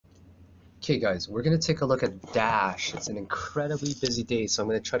Okay guys, we're going to take a look at Dash. It's an incredibly busy day, so I'm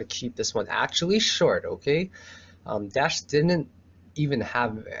going to try to keep this one actually short, okay? Dash didn't even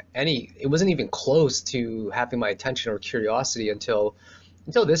have it wasn't even close to having my attention or curiosity until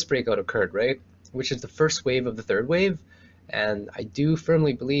this breakout occurred, right? Which is the first wave of the third wave, and I do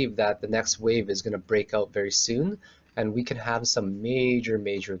firmly believe that the next wave is going to break out very soon, and we can have some major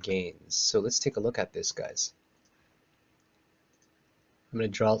gains. So let's take a look at this, guys. I'm going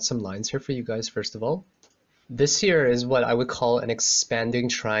to draw out some lines here for you guys first of all. This here is what I would call an expanding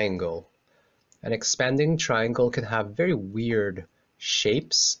triangle. An expanding triangle can have very weird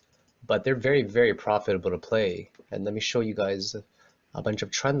shapes, but they're very profitable to play. And let me show you guys a bunch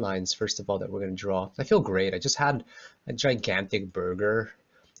of trend lines first of all that we're going to draw. I feel great. I just had a gigantic burger.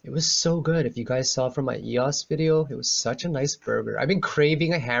 It was so good. If you guys saw from my EOS video, it was such a nice burger. I've been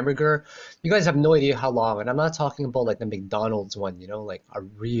craving a hamburger. You guys have no idea how long, and I'm not talking about like the McDonald's one, you know, like a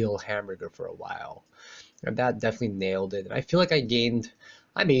real hamburger for a while. And that definitely nailed it. And I feel like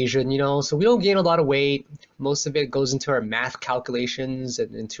I'm Asian, you know, so we don't gain a lot of weight. Most of it goes into our math calculations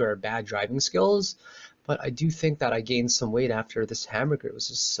and into our bad driving skills. But I do think that I gained some weight after this hamburger. It was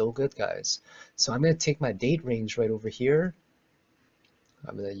just so good, guys. So I'm going to take my date range right over here.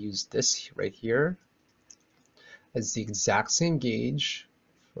 I'm going to use this right here as the exact same gauge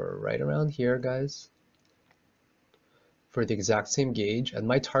for right around here, guys. For the exact same gauge, and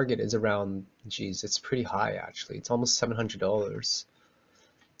my target is around, geez, it's pretty high actually. It's almost $700.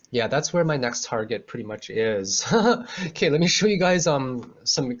 Yeah, that's where my next target pretty much is. Okay, let me show you guys some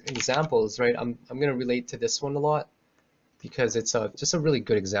examples, right? I'm gonna relate to this one a lot because it's just a really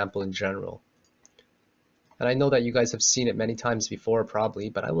good example in general. And I know that you guys have seen it many times before probably,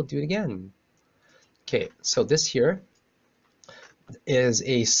 but I will do it again. Okay, so this here is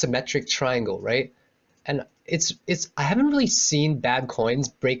a symmetric triangle, right? And I haven't really seen bad coins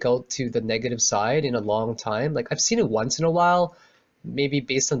break out to the negative side in a long time. Like I've seen it once in a while, maybe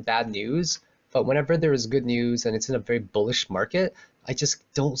based on bad news, but whenever there is good news and it's in a very bullish market, I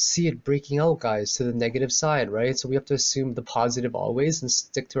just don't see it breaking out, guys, to the negative side, right? So we have to assume the positive always and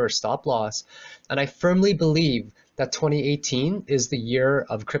stick to our stop loss. And I firmly believe that 2018 is the year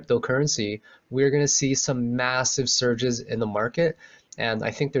of cryptocurrency. We're going to see some massive surges in the market, and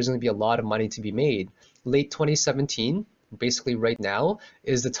I think there's going to be a lot of money to be made. Late 2017, basically right now,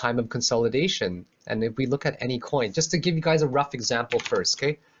 is the time of consolidation. And if we look at any coin, just to give you guys a rough example first,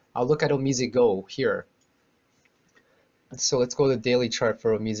 okay? I'll look at OMIZI Go here. So let's go to the daily chart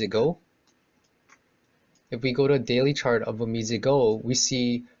for OMIZI Go. If we go to a daily chart of OMIZI Go, we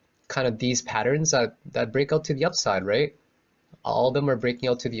see kind of these patterns that break out to the upside, right? All of them are breaking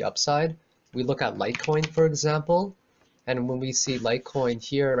out to the upside. We look at Litecoin, for example, and when we see Litecoin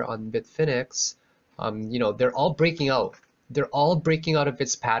here on Bitfinex, you know, they're all breaking out. They're all breaking out of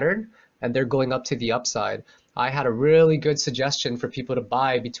its pattern, and they're going up to the upside. I had a really good suggestion for people to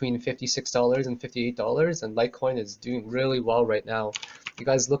buy between $56 and $58, and Litecoin is doing really well right now. If you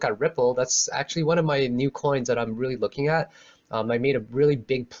guys look at Ripple, that's actually one of my new coins that I'm really looking at. I made a really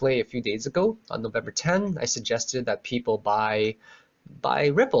big play a few days ago on November 10. I suggested that people buy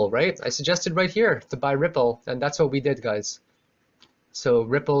Ripple, right? I suggested right here to buy Ripple, and that's what we did, guys. So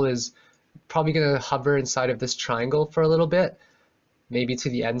Ripple is probably going to hover inside of this triangle for a little bit, maybe to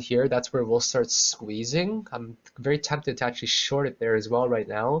the end here. That's where we'll start squeezing. I'm very tempted to actually short it there as well right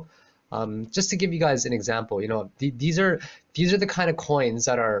now. Just to give you guys an example, you know, these are the kind of coins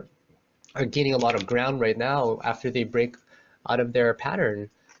that are gaining a lot of ground right now after they break out of their pattern.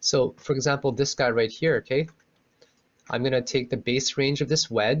 So for example, this guy right here, okay? I'm going to take the base range of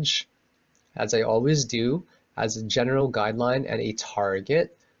this wedge, as I always do, as a general guideline and a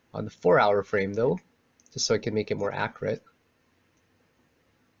target on the 4-hour frame though, just so I can make it more accurate.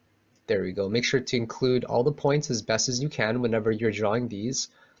 There we go. Make sure to include all the points as best as you can whenever you're drawing these.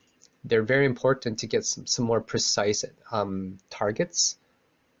 They're very important to get some more precise targets.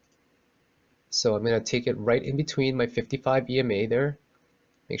 So I'm going to take it right in between my 55 EMA there.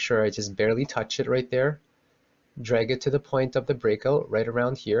 Make sure I just barely touch it right there. Drag it to the point of the breakout right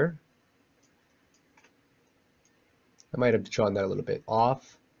around here. I might have drawn that a little bit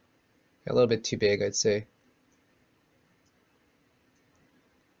off. A little bit too big, I'd say.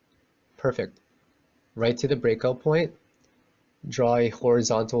 Perfect. Right to the breakout point. Draw a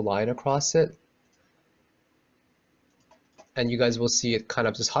horizontal line across it. And you guys will see it kind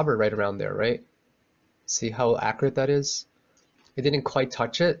of just hover right around there, right? See how accurate that is? It didn't quite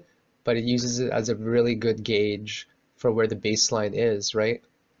touch it, but it uses it as a really good gauge for where the baseline is, right?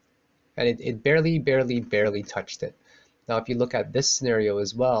 And it barely touched it. Now if you look at this scenario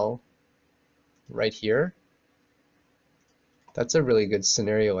as well, right here, that's a really good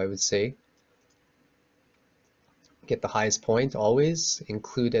scenario, I would say. get the highest point always,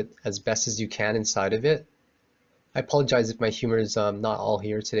 include it as best as you can inside of it. I apologize if my humor is not all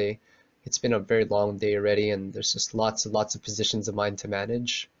here today. It's been a very long day already, and there's just lots of positions of mine to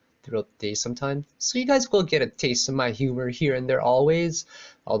manage throughout the day sometimes. So you guys will get a taste of my humor here and there always.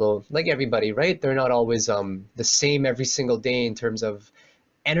 Although, like everybody, right? They're not always the same every single day in terms of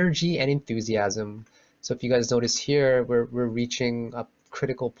energy and enthusiasm. So if you guys notice here, we're reaching a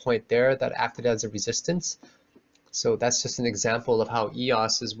critical point there that acted as a resistance. So that's just an example of how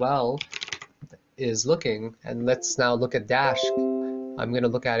EOS as well is looking. And let's now look at Dash. I'm going to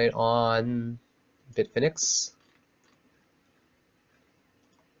look at it on Bitfinex.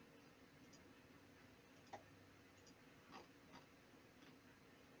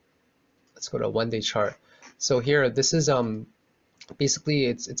 Let's go to a one-day chart. So here, this is basically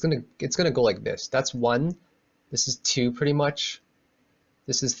it's gonna go like this. That's 1. This is 2 pretty much.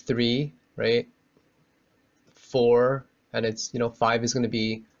 This is 3, right? 4, and it's 5 is gonna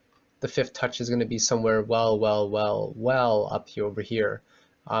be the 5th touch is gonna be somewhere well up here over here.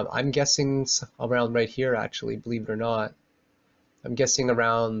 I'm guessing around right here actually, believe it or not. I'm guessing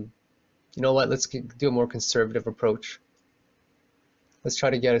around. You know what? Let's do a more conservative approach. Let's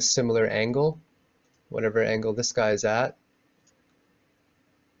try to get a similar angle, whatever angle this guy is at.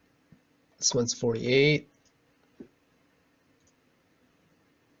 This one's 48.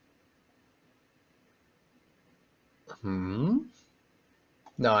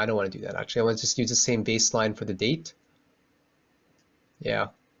 No, I don't want to do that actually. I want to just use the same baseline for the date. Yeah.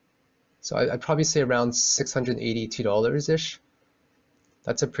 So I'd probably say around $682-ish.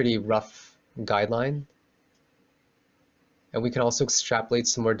 That's a pretty rough guideline. And we can also extrapolate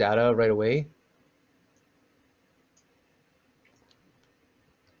some more data right away.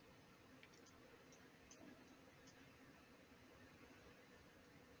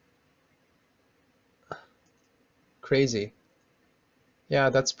 Crazy. Yeah,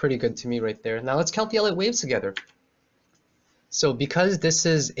 that's pretty good to me right there. Now let's count the Elliott waves together. So because this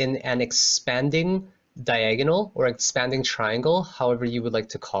is in an expanding diagonal or expanding triangle, however you would like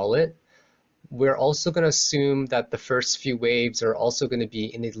to call it, we're also going to assume that the first few waves are also going to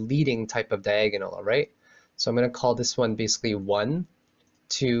be in a leading type of diagonal, all right? So I'm going to call this one basically 1,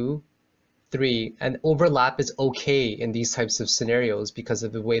 2, 3, and overlap is okay in these types of scenarios because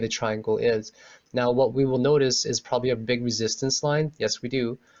of the way the triangle is. Now what we will notice is probably a big resistance line. Yes, we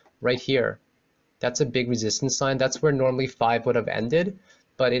do, right here. That's a big resistance line. That's where normally 5 would have ended,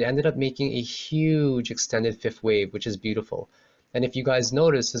 but it ended up making a huge extended 5th wave, which is beautiful. And if you guys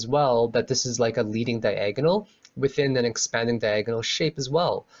notice as well that this is like a leading diagonal within an expanding diagonal shape as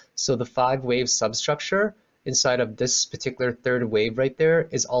well. So the 5-wave substructure inside of this particular 3rd wave right there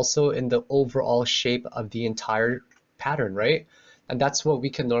is also in the overall shape of the entire pattern, right? And that's what we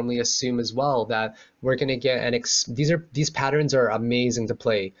can normally assume as well, that we're going to get these patterns are amazing to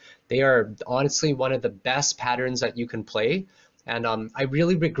play. They are honestly one of the best patterns that you can play. And I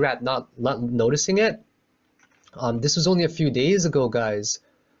really regret not noticing it. This was only a few days ago, guys,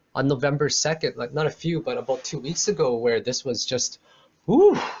 on November 2nd, like not a few, but about 2 weeks ago, where this was just,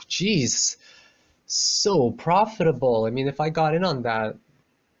 whoo, geez, so profitable. I mean, if I got in on that,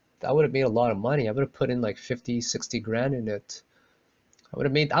 I would have made a lot of money. I would have put in like 50, 60 grand in it. I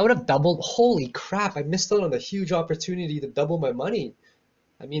would have doubled. Holy crap, I missed out on a huge opportunity to double my money.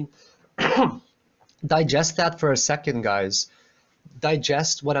 I mean, digest that for a second, guys.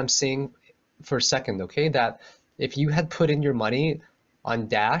 Digest what I'm saying for a second, okay? That if you had put in your money on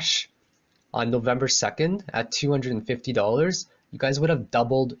Dash on November 2nd at $250, you guys would have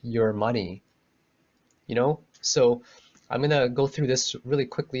doubled your money, you know? So I'm gonna go through this really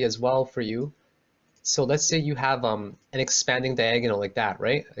quickly as well for you. So let's say you have an expanding diagonal like that,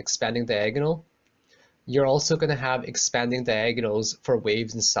 right? Expanding diagonal. You're also gonna have expanding diagonals for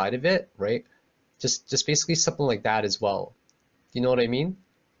waves inside of it, right? Just basically something like that as well. You know what I mean?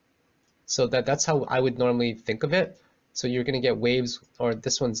 So that's how I would normally think of it. So you're going to get waves, or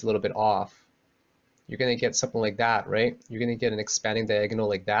this one's a little bit off. You're going to get something like that, right? You're going to get an expanding diagonal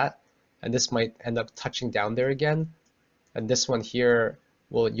like that. And this might end up touching down there again. And this one here,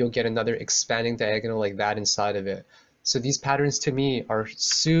 well, you'll get another expanding diagonal like that inside of it. So these patterns to me are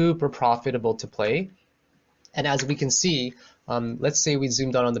super profitable to play. And as we can see, let's say we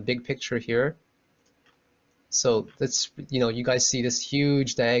zoomed out on the big picture here. So let's, you guys see this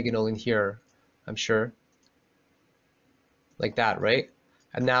huge diagonal in here, I'm sure, like that, right?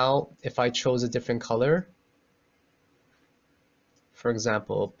 And now if I chose a different color, for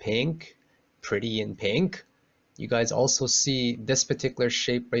example, pink, pretty in pink, you guys also see this particular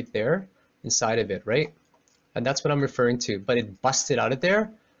shape right there inside of it, right? And that's what I'm referring to, but it busted out of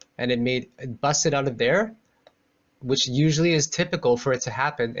there, and it busted out of there, which usually is typical for it to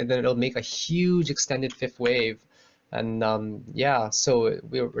happen, and then it'll make a huge extended fifth wave. And yeah, so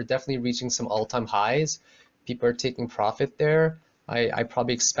we're definitely reaching some all-time highs. People are taking profit there. I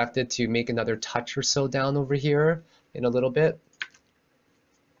probably expected to make another touch or so down over here in a little bit.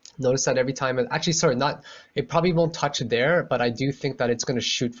 Notice that every time, actually, sorry, it probably won't touch there, but I do think that it's going to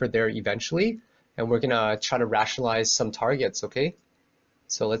shoot for there eventually, and we're going to try to rationalize some targets, okay?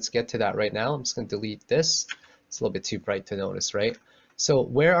 So let's get to that right now. I'm just going to delete this. It's a little bit too bright to notice, right? So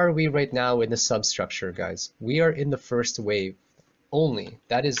where are we right now in the substructure, guys? We are in the first wave only.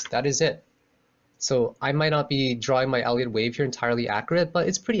 That is it. So I might not be drawing my Elliott wave here entirely accurate, but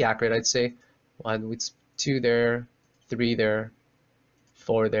it's pretty accurate, I'd say. 1, 2 there, 3 there,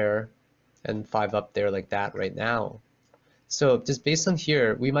 4 there, and 5 up there like that right now. So just based on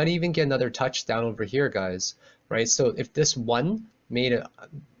here, we might even get another touchdown over here, guys, right? So if this one made it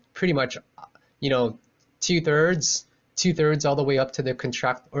pretty much, you know, two-thirds all the way up to the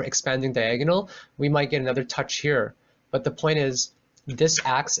contract or expanding diagonal, we might get another touch here. But the point is, this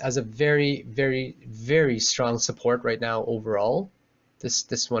acts as a very, very, very strong support right now overall.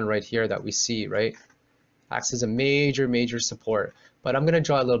 This one right here that we see, right, acts as a major, major support. But I'm going to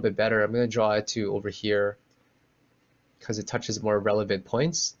draw it a little bit better. I'm going to draw it to over here because it touches more relevant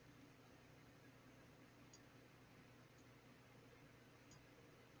points.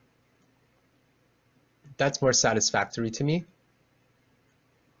 That's more satisfactory to me.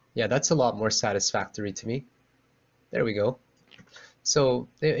 Yeah, that's a lot more satisfactory to me. There we go. So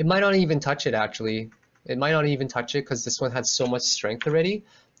it might not even touch it, actually. It might not even touch it because this one had so much strength already,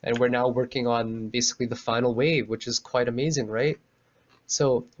 and we're now working on basically the final wave, which is quite amazing, right?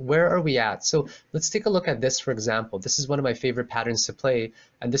 So where are we at? So let's take a look at this, for example. This is one of my favorite patterns to play,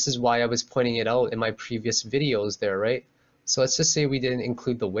 and this is why I was pointing it out in my previous videos there, right? So let's just say we didn't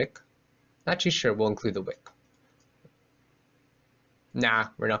include the wick. Actually, sure, we'll include the wick. Nah,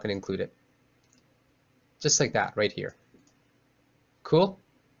 we're not going to include it. Just like that right here. Cool?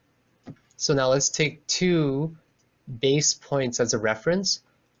 So now let's take 2 base points as a reference.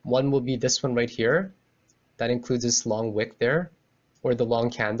 One will be this one right here. That includes this long wick there, or the long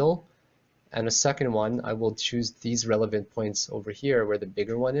candle. And a second one, I will choose these relevant points over here where the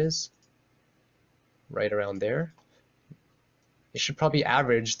bigger one is, right around there. It should probably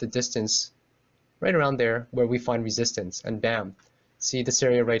average the distance right around there where we find resistance, and bam. See, this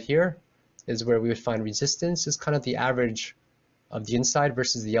area right here is where we would find resistance. It's kind of the average of the inside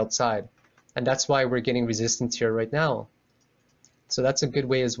versus the outside. And that's why we're getting resistance here right now. So that's a good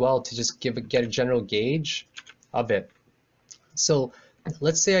way as well to just get a general gauge of it. So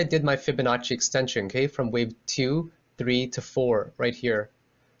let's say I did my Fibonacci extension, okay, from wave 2, 3 to 4 right here.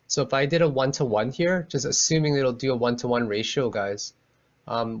 So if I did a 1-to-1 here, just assuming it'll do a 1-to-1 ratio, guys.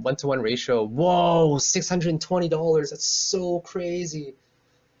 1-to-1 ratio. Whoa, $620. That's so crazy.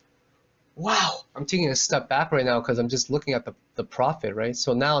 Wow, I'm taking a step back right now because I'm just looking at the profit, right?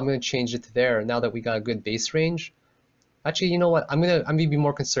 So now I'm going to change it to there now that we got a good base range. Actually, you know what? I'm gonna be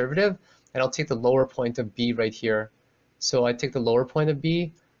more conservative, and I'll take the lower point of B right here. So I take the lower point of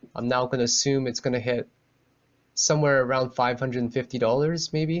B. I'm now going to assume it's going to hit somewhere around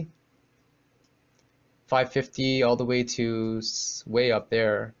 $550 maybe. 550 all the way to way up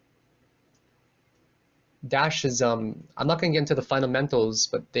there. Dash is I'm not going to get into the fundamentals,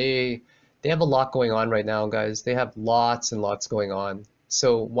 but they have a lot going on right now, guys. They have lots and lots going on.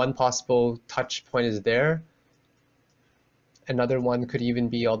 So one possible touch point is there. Another one could even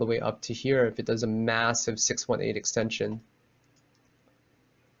be all the way up to here if it does a massive 618 extension.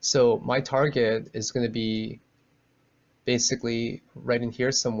 So my target is going to be basically right in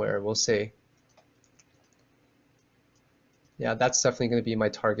here somewhere, we'll say. Yeah, that's definitely going to be my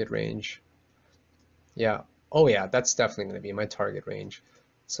target range. Yeah. Oh yeah, that's definitely going to be my target range.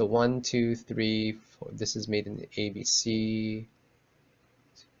 So 1, 2, 3, 4. This is made in ABC.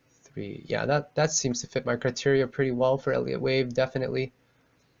 3. Yeah, that seems to fit my criteria pretty well for Elliott wave, definitely.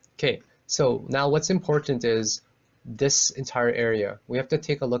 Okay, so now what's important is this entire area. We have to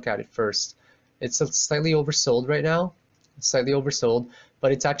take a look at it first. It's slightly oversold right now, slightly oversold,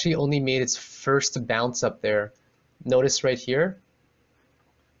 but it's actually only made its first bounce up there. Notice right here.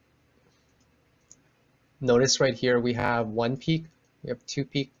 Notice right here we have 1 peak, we have 2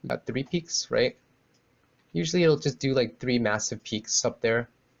 peaks, we got 3 peaks, right? Usually it'll just do like 3 massive peaks up there.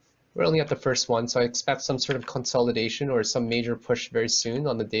 We're only at the first one, so I expect some sort of consolidation or some major push very soon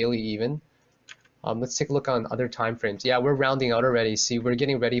on the daily even. Let's take a look on other time frames. Yeah, we're rounding out already. See, we're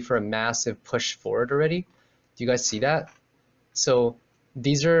getting ready for a massive push forward already. Do you guys see that? So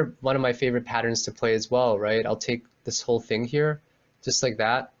these are one of my favorite patterns to play as well, right? I'll take this whole thing here, just like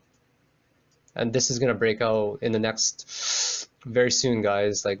that. And this is going to break out in the next very soon,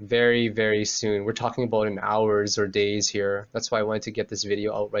 guys, like very, very soon. We're talking about in hours or days here. That's why I wanted to get this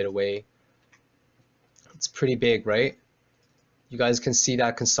video out right away. It's pretty big, right? You guys can see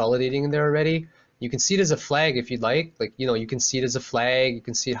that consolidating in there already. You can see it as a flag if you'd like, you know, you can see it as a flag, you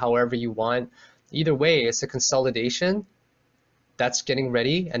can see it however you want. Either way, it's a consolidation that's getting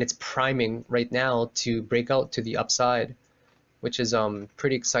ready, and it's priming right now to break out to the upside, which is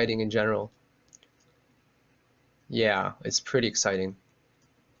pretty exciting in general. Yeah, it's pretty exciting.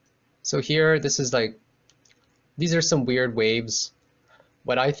 So here, this is like, these are some weird waves.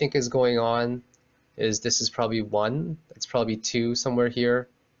 What I think is going on is this is probably 1, it's probably 2 somewhere here.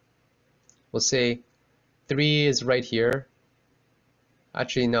 We'll say 3 is right here.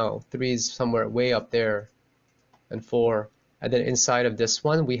 Actually, no, 3 is somewhere way up there, and 4. And then inside of this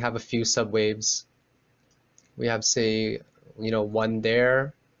one, we have a few subwaves. We have, say, you know, 1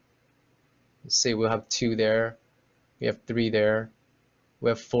 there. Let's say we'll have 2 there. We have 3 there. We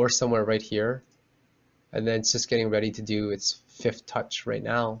have 4 somewhere right here. And then it's just getting ready to do its 5th touch right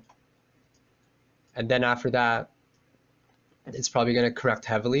now. And then after that, it's probably going to correct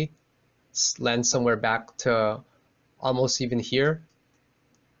heavily, land somewhere back to almost even here,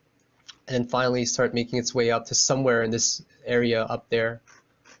 and then finally start making its way up to somewhere in this area up there.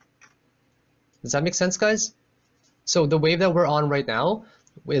 Does that make sense, guys? So the wave that we're on right now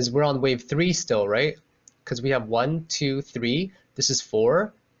is we're on wave 3 still, right? Because we have 1, 2, 3, this is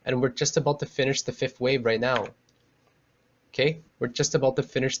 4, and we're just about to finish the 5th wave right now. Okay, we're just about to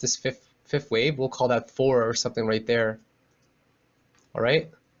finish this fifth wave. We'll call that 4 or something right there. All right,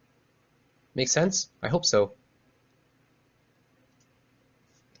 make sense? I hope so.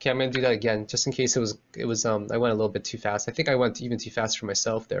 Okay, I'm gonna do that again, just in case it was I went a little bit too fast. I think I went even too fast for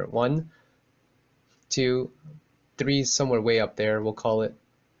myself there. 1, 2, 3, somewhere way up there, we'll call it,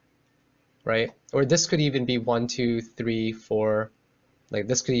 right? Or this could even be 1, 2, 3, 4. Like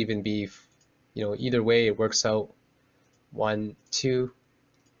this could even be, you know, either way it works out. 1, 2,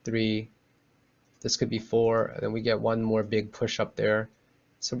 3. This could be 4, and then we get one more big push up there.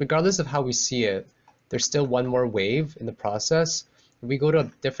 So regardless of how we see it, there's still one more wave in the process. If we go to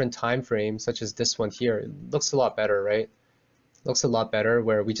a different time frame, such as this one here, it looks a lot better, right? It looks a lot better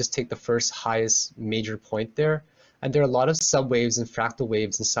where we just take the first highest major point there. And there are a lot of subwaves and fractal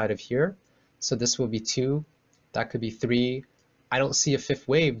waves inside of here. So this will be 2, that could be 3. I don't see a 5th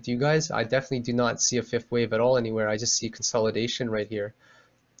wave, do you guys? I definitely do not see a 5th wave at all anywhere. I just see consolidation right here.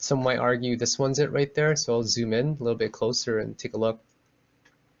 Some might argue this one's it right there, so I'll zoom in a little bit closer and take a look.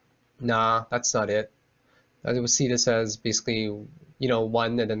 Nah, that's not it. I would see this as basically, you know,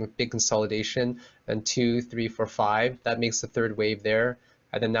 1 and then a big consolidation, and 2, 3, 4, 5. That makes the 3rd wave there,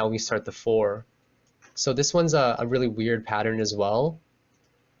 and then now we start the 4. So this one's a really weird pattern as well,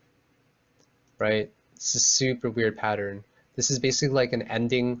 right? It's a super weird pattern. This is basically like an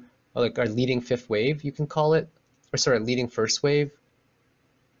ending, like our leading 5th wave, you can call it, or sorry, leading 1st wave.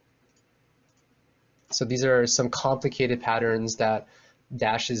 So these are some complicated patterns that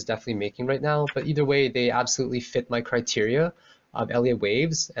Dash is definitely making right now, but either way, they absolutely fit my criteria of Elliott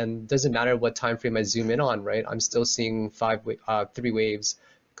waves, and it doesn't matter what time frame I zoom in on, right? I'm still seeing 3 waves,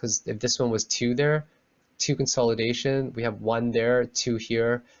 because if this one was 2 there, 2 consolidation, we have 1 there, 2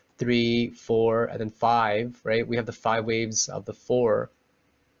 here, 3, 4, and then 5, right? We have the 5 waves of the 4.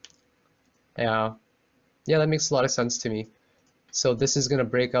 Yeah, that makes a lot of sense to me. So this is going to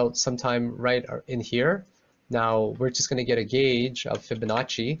break out sometime right in here. Now we're just going to get a gauge of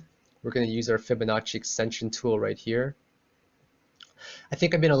Fibonacci. We're going to use our Fibonacci extension tool right here. I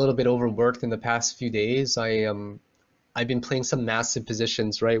think I've been a little bit overworked in the past few days. I've been playing some massive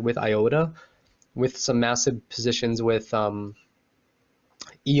positions, right, with IOTA, with some massive positions with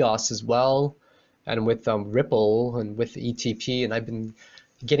EOS as well, and with Ripple and with ETP, and I've been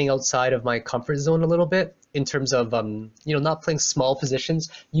getting outside of my comfort zone a little bit in terms of you know, not playing small positions.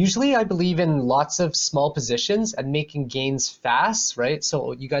 Usually I believe in lots of small positions and making gains fast, right?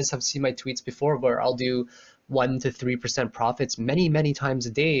 So you guys have seen my tweets before where I'll do 1 to 3% profits many times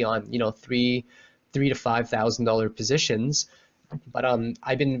a day on, you know, $3,000 to $5,000 positions. But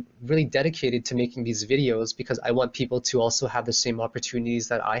I've been really dedicated to making these videos because I want people to also have the same opportunities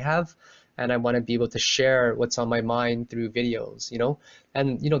that I have, and I want to be able to share what's on my mind through videos, you know.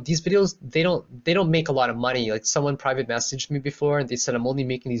 And you know, these videos, they don't make a lot of money. Like someone private messaged me before and they said I'm only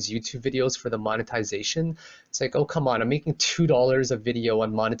making these YouTube videos for the monetization. It's like, oh come on, I'm making $2 a video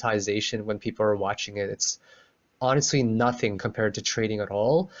on monetization when people are watching it. It's honestly nothing compared to trading at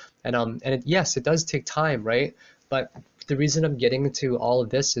all. And yes, it does take time, right? But the reason I'm getting into all of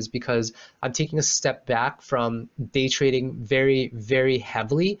this is because I'm taking a step back from day trading very, very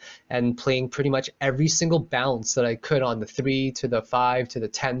heavily and playing pretty much every single bounce that I could on the 3 to the 5 to the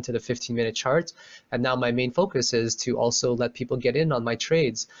 10 to the 15-minute charts. And now my main focus is to also let people get in on my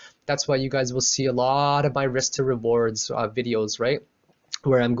trades. That's why you guys will see a lot of my risk to rewards videos, right?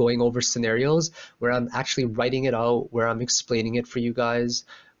 Where I'm going over scenarios, where I'm actually writing it out, where I'm explaining it for you guys,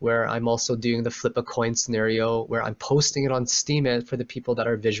 where I'm also doing the flip a coin scenario, where I'm posting it on Steemit for the people that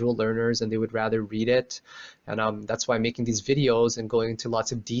are visual learners and they would rather read it. And that's why I'm making these videos and going into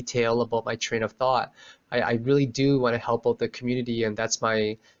lots of detail about my train of thought. I really do want to help out the community, and that's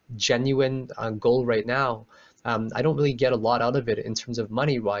my genuine goal right now. I don't really get a lot out of it in terms of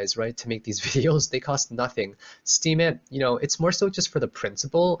money wise, right? To make these videos, they cost nothing. Steemit, you know, it's more so just for the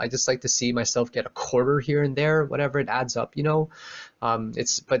principle. I just like to see myself get a quarter here and there, whatever it adds up, you know.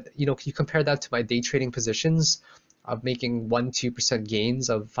 But you know, you compare that to my day trading positions of making 1-2% gains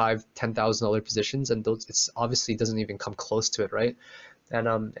of $5,000-$10,000 positions, and those, it's obviously doesn't even come close to it, right?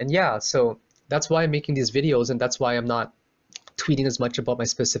 And yeah, so that's why I'm making these videos, and that's why I'm not tweeting as much about my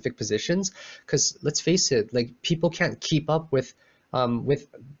specific positions, because let's face it, like, people can't keep up with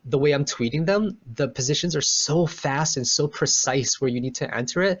the way I'm tweeting them. The positions are so fast and so precise where you need to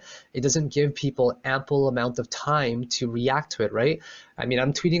enter it. It doesn't give people ample amount of time to react to it, right? I mean,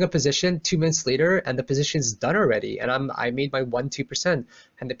 I'm tweeting a position 2 minutes later and the position's done already, and I made my 1-2%.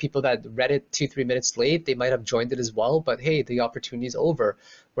 And the people that read it 2-3 minutes late, they might have joined it as well, but hey, the opportunity is over.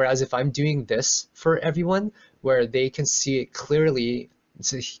 Whereas if I'm doing this for everyone, where they can see it clearly,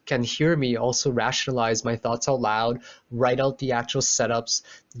 so can hear me also rationalize my thoughts out loud, write out the actual setups,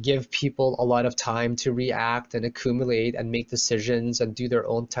 give people a lot of time to react and accumulate and make decisions and do their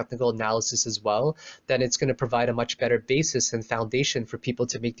own technical analysis as well, then it's going to provide a much better basis and foundation for people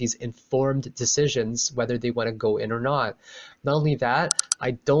to make these informed decisions whether they want to go in or not. Not only that,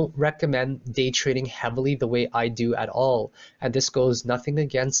 I don't recommend day trading heavily the way I do at all. And this goes nothing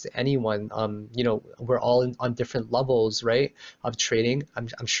against anyone. You know, we're all on different levels, right, of trading.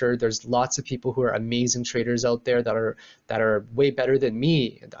 I'm sure there's lots of people who are amazing traders out there that are way better than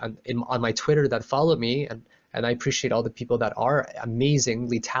me on my Twitter that follow me, and I appreciate all the people that are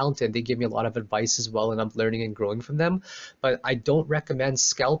amazingly talented. They give me a lot of advice as well, and I'm learning and growing from them. But I don't recommend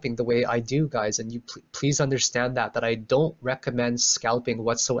scalping the way I do, guys, and you please understand that I don't recommend scalping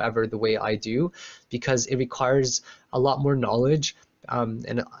whatsoever the way I do, because it requires a lot more knowledge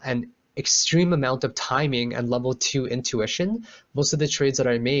and extreme amount of timing and level 2 intuition. Most of the trades that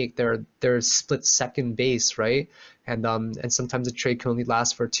I make, they're split second base, right? And sometimes a trade can only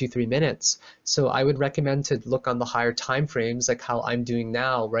last for 2-3 minutes. So I would recommend to look on the higher time frames, like how I'm doing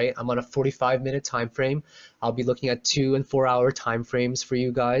now, right? I'm on a 45-minute time frame. I'll be looking at 2- and 4-hour time frames for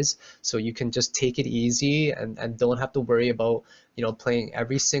you guys, so you can just take it easy and don't have to worry about, you know, playing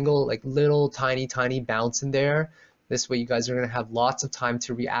every single like little tiny bounce in there. This way you guys are going to have lots of time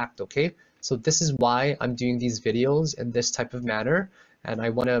to react, okay? So this is why I'm doing these videos in this type of manner, and I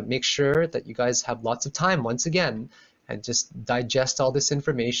want to make sure that you guys have lots of time once again and just digest all this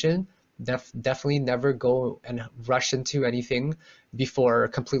information. Definitely never go and rush into anything before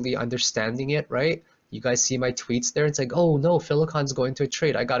completely understanding it, right? You guys see my tweets there, it's like, oh no, Philocon's going to a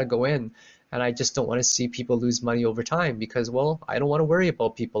trade, I gotta go in. And I just don't want to see people lose money over time, because, well, I don't want to worry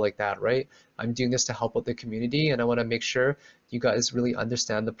about people like that, right? I'm doing this to help out the community, and I want to make sure you guys really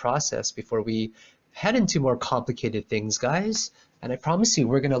understand the process before we head into more complicated things, guys. And I promise you,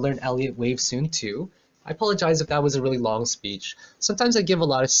 we're going to learn Elliott Wave soon too. I apologize if that was a really long speech. Sometimes I give a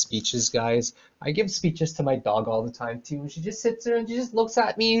lot of speeches, guys. I give speeches to my dog all the time too. She just sits there and she just looks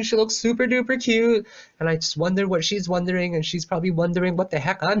at me. She looks super duper cute. And I just wonder what she's wondering, and she's probably wondering what the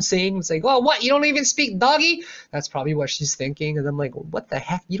heck I'm saying. It's like, oh, what? You don't even speak doggy? That's probably what she's thinking. And I'm like, what the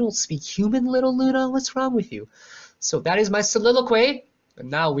heck? You don't speak human, little Luna? What's wrong with you? So that is my soliloquy. And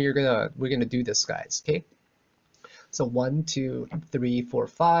now we're gonna do this, guys, okay? So 1, 2, 3, 4,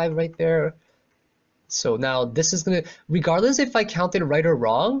 5 right there. So now this is gonna, regardless if I counted right or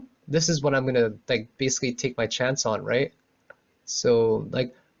wrong, this is what I'm gonna like basically take my chance on, right? So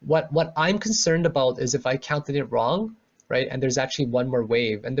like what I'm concerned about is if I counted it wrong, right? And there's actually one more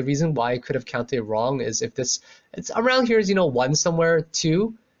wave. And the reason why I could have counted it wrong is if this, it's around here is, you know, 1 somewhere,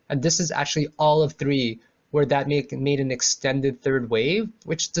 2, and this is actually all of 3, where that made an extended third wave,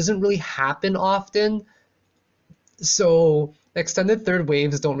 which doesn't really happen often. So extended third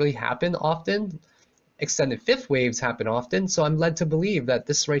waves don't really happen often. Extended fifth waves happen often, so I'm led to believe that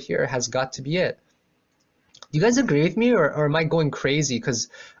this right here has got to be it. Do you guys agree with me, or am I going crazy? Because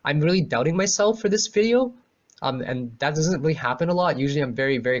I'm really doubting myself for this video, and that doesn't really happen a lot. Usually I'm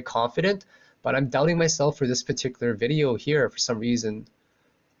very, very confident, but I'm doubting myself for this particular video here for some reason.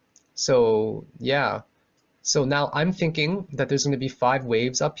 So yeah, so now I'm thinking that there's going to be 5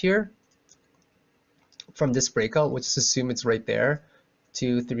 waves up here from this breakout. Let's assume it's right there.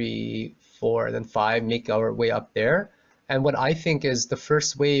 2, 3, 4, and then 5, make our way up there. And what I think is the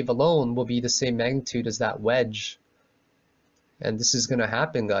first wave alone will be the same magnitude as that wedge. And this is going to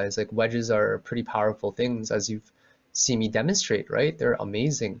happen, guys. Like, wedges are pretty powerful things, as you've seen me demonstrate, right? They're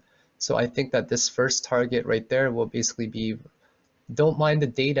amazing. So I think that this first target right there will basically be, don't mind the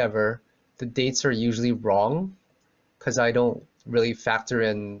date ever. The dates are usually wrong because I don't really factor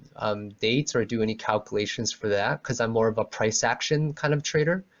in dates or do any calculations for that because I'm more of a price action kind of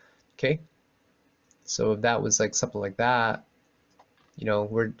trader. Okay, so if that was like something like that, you know,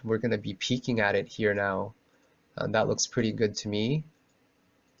 we're gonna be peeking at it here now. That looks pretty good to me.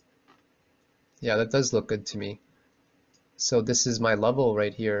 Yeah, that does look good to me. So this is my level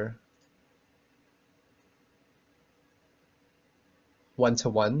right here.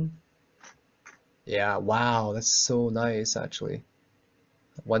 1-to-1. Yeah, wow, that's so nice actually.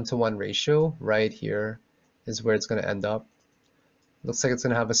 1-to-1 ratio right here is where it's going to end up. Looks like it's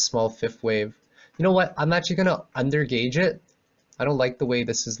going to have a small 5th wave. You know what? I'm actually going to undergauge it. I don't like the way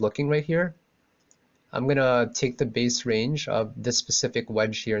this is looking right here. I'm going to take the base range of this specific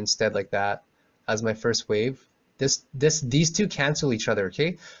wedge here instead, like that, as my first wave. These two cancel each other,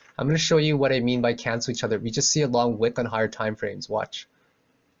 okay? I'm going to show you what I mean by cancel each other. We just see a long wick on higher time frames. Watch.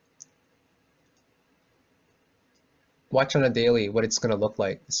 Watch on a daily what it's going to look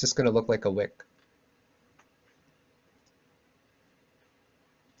like. It's just going to look like a wick.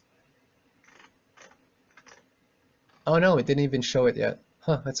 Oh no, it didn't even show it yet.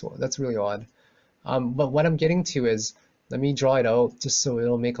 Huh, that's really odd. But what I'm getting to is, let me draw it out just so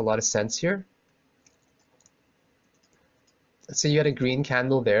it'll make a lot of sense here. So you had a green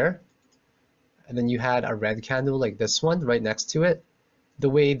candle there, and then you had a red candle like this one right next to it. The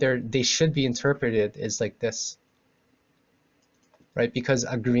way they should be interpreted is like this, right? Because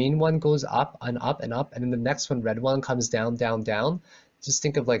a green one goes up and up and up, and then the next one, red one, comes down, down, down. Just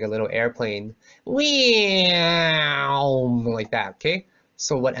think of like a little airplane, like that, okay?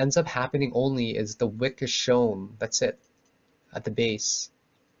 So what ends up happening only is the wick is shown, that's it, at the base.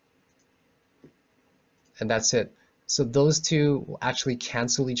 And that's it. So those two will actually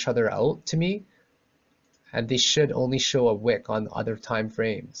cancel each other out to me, and they should only show a wick on other time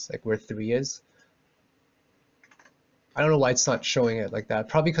frames, like where 3 is. I don't know why it's not showing it like that.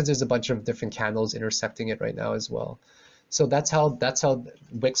 Probably because there's a bunch of different candles intersecting it right now as well. So that's how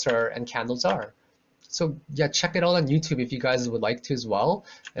wicks are and candles are. So yeah, check it out on YouTube if you guys would like to as well.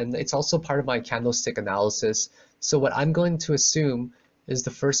 And it's also part of my candlestick analysis. So what I'm going to assume is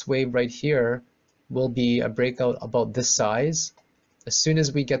the first wave right here will be a breakout about this size. As soon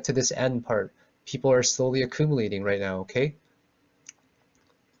as we get to this end part, people are slowly accumulating right now, okay?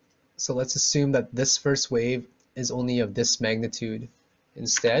 So let's assume that this first wave is only of this magnitude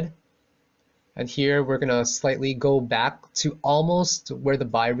instead. And here we're gonna slightly go back to almost where the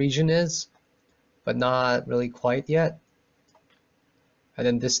buy region is, but not really quite yet. And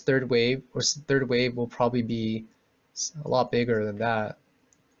then this third wave will probably be a lot bigger than that,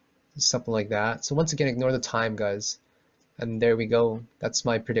 something like that. So once again, ignore the time, guys. And there we go. That's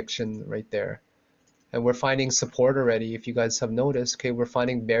my prediction right there. And we're finding support already. If you guys have noticed, okay, we're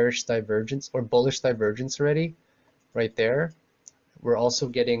finding bearish divergence or bullish divergence already right there. We're also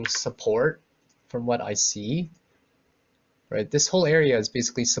getting support from what I see, right? This whole area is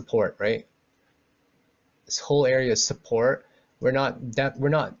basically support, right? This whole area is support. We're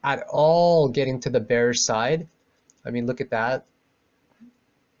not at all getting to the bearish side. I mean, look at that.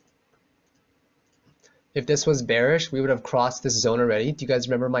 If this was bearish, we would have crossed this zone already. Do you guys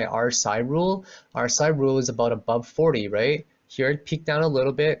remember my RSI rule? RSI rule is about above 40, right? Here it peaked down a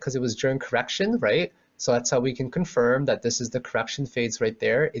little bit because it was during correction, right? So that's how we can confirm that this is the correction phase right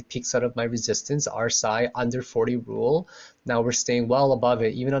there. It peaks out of my resistance, RSI under 40 rule. Now we're staying well above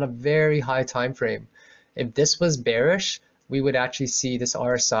it, even on a very high time frame. If this was bearish, we would actually see this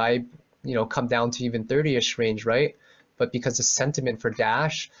RSI, you know, come down to even 30-ish range, right? But because the sentiment for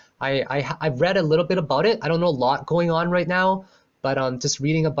Dash, I've read a little bit about it. I don't know a lot going on right now, but just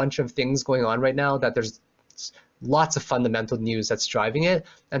reading a bunch of things going on right now that there's lots of fundamental news that's driving it.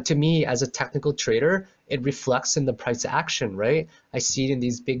 And to me, as a technical trader, it reflects in the price action, right? I see it in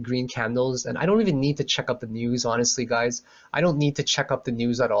these big green candles, and I don't even need to check up the news, honestly, guys. I don't need to check up the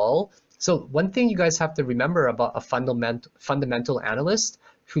news at all. So one thing you guys have to remember about a fundamental analyst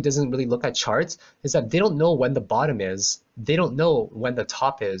who doesn't really look at charts is that they don't know when the bottom is. They don't know when the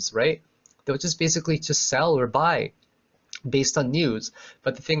top is, right? They'll just basically just sell or buy. based on news.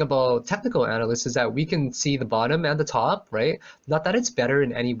 But the thing about technical analysts is that we can see the bottom and the top, right? Not that it's better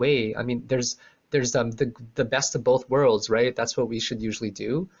in any way. I mean, there's the best of both worlds, right? That's what we should usually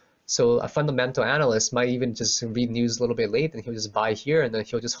do. So a fundamental analyst might even just read news a little bit late and he'll just buy here and then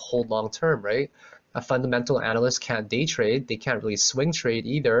he'll just hold long term, right? A fundamental analyst can't day trade. They can't really swing trade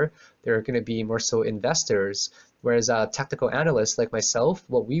either. They're going to be more so investors. Whereas a technical analyst like myself,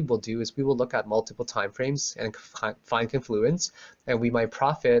 what we will do is we will look at multiple time frames and find confluence, and we might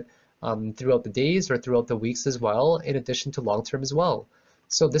profit throughout the days or throughout the weeks as well, in addition to long term as well.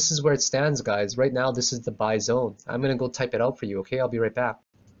 So this is where it stands, guys. Right now, this is the buy zone. I'm going to go type it out for you, okay? I'll be right back.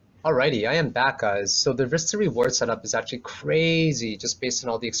 Alrighty, I am back, guys. So the risk to reward setup is actually crazy just based on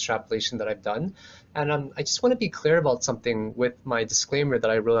all the extrapolation that I've done. And I just want to be clear about something with my disclaimer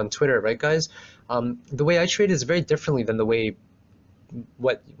that I wrote on Twitter, right, guys? The way I trade is very differently than the way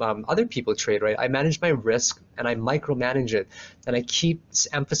other people trade, right? I manage my risk and I micromanage it. And I keep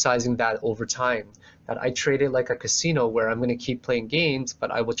emphasizing that over time, that I trade it like a casino where I'm going to keep playing games, but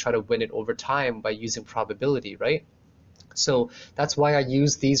I will try to win it over time by using probability, right? So that's why I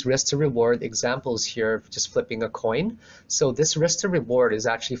use these risk to reward examples here, just flipping a coin. So this risk to reward is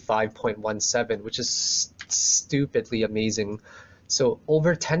actually 5.17, which is stupidly amazing. So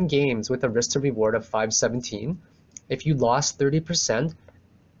over 10 games with a risk to reward of 517, if you lost 30%,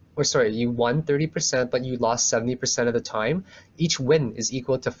 or sorry, you won 30%, but you lost 70% of the time, each win is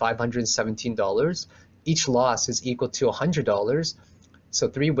equal to $517. Each loss is equal to $100. So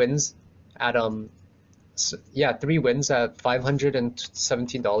 3 wins at three wins at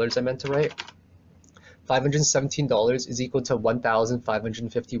 $517, I meant to write. $517 is equal to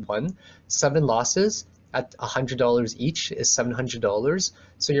 1,551. 7 losses at $100 each is $700.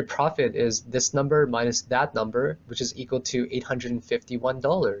 So your profit is this number minus that number, which is equal to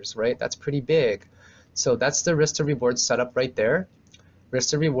 $851, right? That's pretty big. So that's the risk to reward setup right there. Risk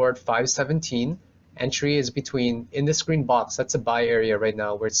to reward 517. Entry is between, in this green box, that's a buy area right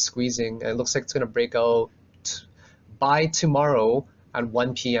now where it's squeezing, and it looks like it's going to break out by tomorrow at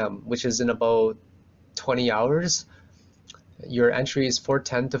 1 p.m., which is in about 20 hours. Your entry is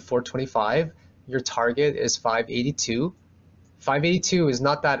 410 to 425. Your target is 582. 582 is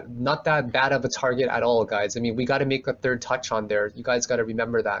not that bad of a target at all, guys. I mean, we got to make a third touch on there. You guys got to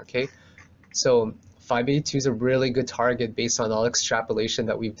remember that, okay? So 582 is a really good target based on all extrapolation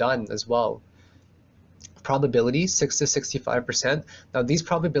that we've done as well. Probability 6 to 65%. Now these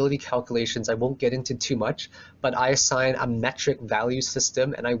probability calculations I won't get into too much, but I assign a metric value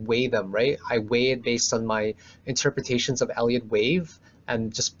system and I weigh them, right? I weigh it based on my interpretations of Elliott wave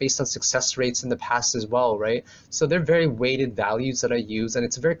and just based on success rates in the past as well, right? So they're very weighted values that I use, and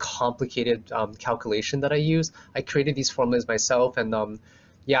it's a very complicated calculation that I use. I created these formulas myself, and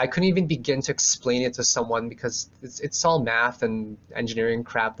yeah, I couldn't even begin to explain it to someone because it's all math and engineering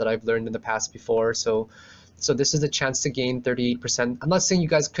crap that I've learned in the past before. So this is a chance to gain 38%. I'm not saying you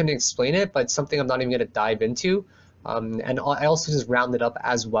guys couldn't explain it, but it's something I'm not even going to dive into. And I also just round it up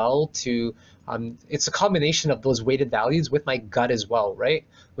as well to, it's a combination of those weighted values with my gut as well, right?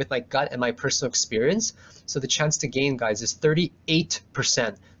 With my gut and my personal experience. So the chance to gain, guys, is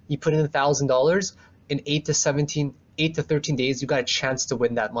 38%. You put in $1,000 in 8 to 13 days, you got a chance to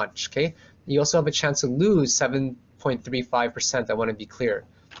win that much, okay? You also have a chance to lose 7.35%, I want to be clear.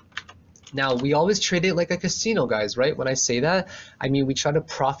 Now, we always trade it like a casino, guys, right? When I say that, I mean we try to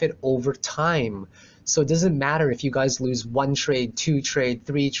profit over time. So it doesn't matter if you guys lose 1 trade, 2 trades,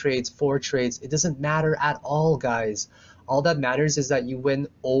 3 trades, 4 trades. It doesn't matter at all, guys. All that matters is that you win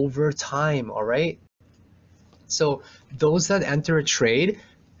over time, all right? So those that enter a trade,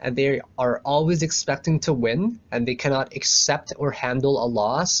 and they are always expecting to win, and they cannot accept or handle a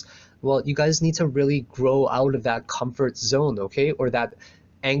loss, well, you guys need to really grow out of that comfort zone, okay? Or that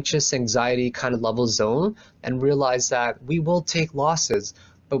anxious anxiety kind of level zone, and realize that we will take losses,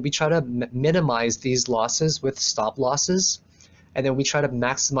 but we try to minimize these losses with stop losses, and then we try to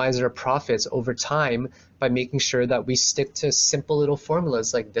maximize our profits over time by making sure that we stick to simple little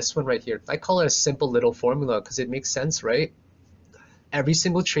formulas like this one right here. I call it a simple little formula because it makes sense, right? Every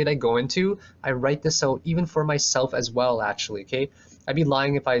single trade I go into, I write this out even for myself as well, actually, okay? I'd be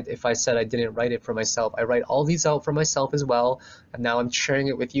lying if I said I didn't write it for myself. I write all these out for myself as well, and now I'm sharing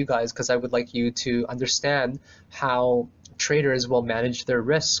it with you guys because I would like you to understand how traders will manage their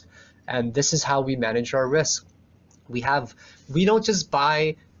risk. And this is how we manage our risk. We don't just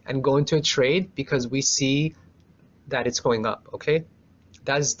buy and go into a trade because we see that it's going up, okay?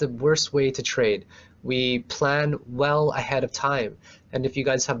 That is the worst way to trade. We plan well ahead of time. And if you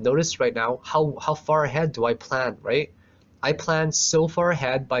guys have noticed right now, how far ahead do I plan, right? I plan so far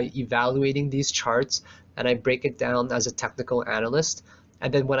ahead by evaluating these charts and I break it down as a technical analyst.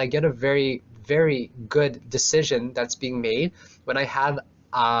 And then when I get a very, very good decision that's being made, when I have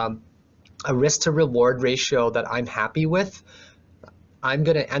a risk to reward ratio that I'm happy with, I'm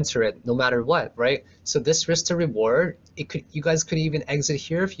gonna enter it no matter what, right? So this risk to reward, you guys could even exit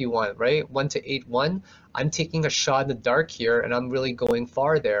here if you want, right? 1 to 8, 1. I'm taking a shot in the dark here and I'm really going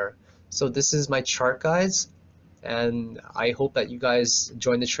far there. So this is my chart, guys, and I hope that you guys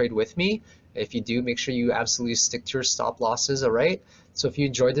join the trade with me. If you do, make sure you absolutely stick to your stop losses, all right? So if you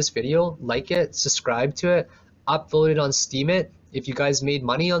enjoyed this video, like it, subscribe to it, upvote it on Steemit. If you guys made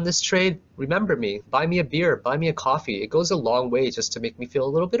money on this trade, remember me, buy me a beer, buy me a coffee. It goes a long way just to make me feel a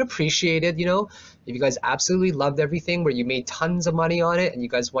little bit appreciated, you know? If you guys absolutely loved everything where you made tons of money on it and you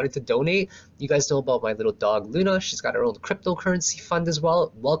guys wanted to donate, you guys know about my little dog Luna. She's got her own cryptocurrency fund as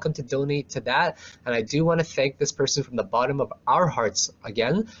well. Welcome to donate to that. And I do want to thank this person from the bottom of our hearts,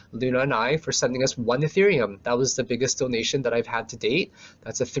 again, Luna and I, for sending us 1 Ethereum. That was the biggest donation that I've had to date.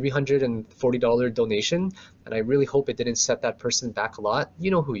 That's a $340 donation, and I really hope it didn't set that person back a lot. You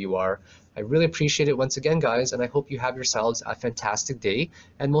know who you are. I really appreciate it once again, guys, and I hope you have yourselves a fantastic day.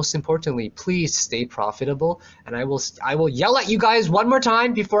 And most importantly, please stay profitable. And I will yell at you guys one more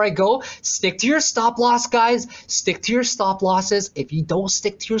time before I go. Stick to your stop loss, guys. Stick to your stop losses. If you don't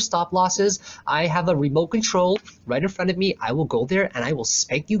stick to your stop losses, I have a remote control right in front of me. I will go there and I will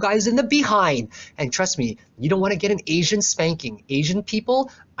spank you guys in the behind. And trust me, you don't want to get an Asian spanking. Asian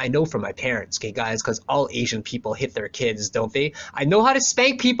people, I know from my parents, okay, guys, because all Asian people hit their kids, don't they? I know how to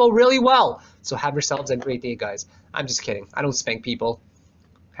spank people really well. So have yourselves a great day, guys. I'm just kidding. I don't spank people.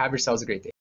 Have yourselves a great day.